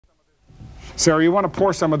Sarah, you want to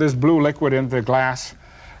pour some of this blue liquid into the glass,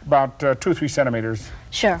 about 2-3 centimeters.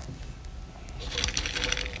 Sure.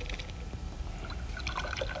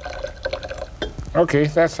 Okay,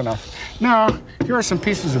 that's enough. Now, here are some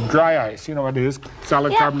pieces of dry ice. You know what it is?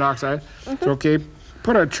 Solid carbon dioxide. It's okay.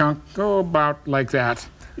 Put a chunk, go about like that,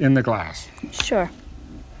 in the glass. Sure.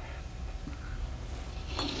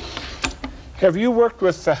 Have you worked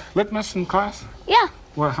with litmus in class? Yeah.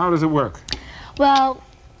 Well, how does it work? Well,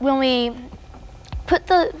 when we put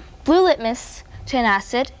the blue litmus to an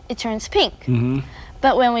acid, it turns pink.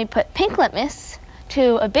 But when we put pink litmus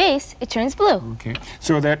to a base, it turns blue. Okay.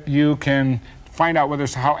 So that you can find out whether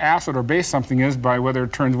how acid or base something is by whether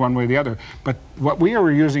it turns one way or the other. But what we are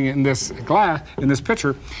using in this glass, in this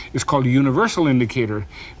pitcher, is called a universal indicator.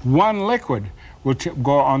 One liquid will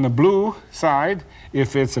go on the blue side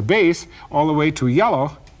if it's a base, all the way to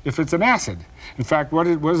yellow if it's an acid. In fact, what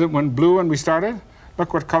was it when blue when we started?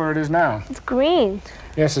 Look what color it is now. It's green.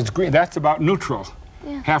 Yes, it's green. That's about neutral,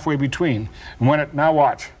 halfway between. And when it, now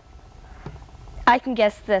watch. I can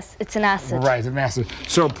guess this. It's an acid. Right, an acid.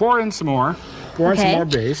 So pour in some more. Pour in some more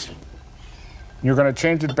base. You're going to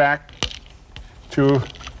change it back to,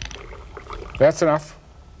 that's enough.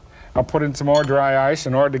 I'll put in some more dry ice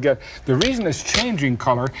in order to get, the reason it's changing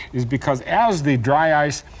color is because as the dry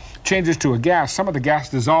ice changes to a gas, some of the gas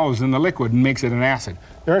dissolves in the liquid and makes it an acid.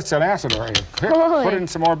 There's an acid already. Put in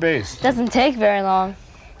some more base. Doesn't take very long.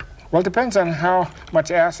 Well, it depends on how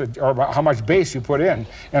much acid or how much base you put in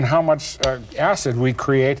and how much acid we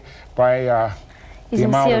create by the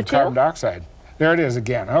amount of carbon dioxide. There it is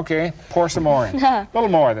again. Okay, pour some more in. A little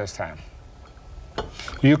more this time.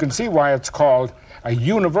 You can see why it's called a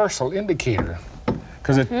universal indicator,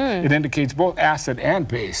 because it indicates both acid and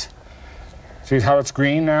base. See how it's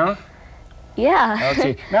green now? Yeah.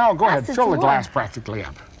 Okay, now go ahead, fill the glass practically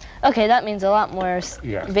up. Okay, that means a lot more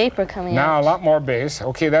vapor coming out. Now a lot more base.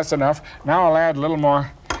 Okay, that's enough. Now I'll add a little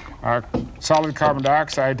more solid carbon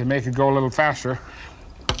dioxide to make it go a little faster.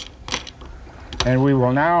 And we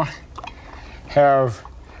will now have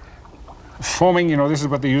foaming. You know, this is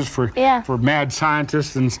what they use for mad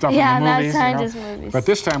scientists and stuff in the movies. Mad scientist movies. But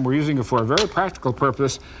this time we're using it for a very practical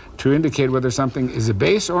purpose to indicate whether something is a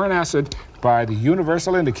base or an acid by the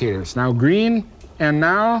universal indicators. Now green and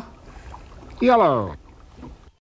now yellow.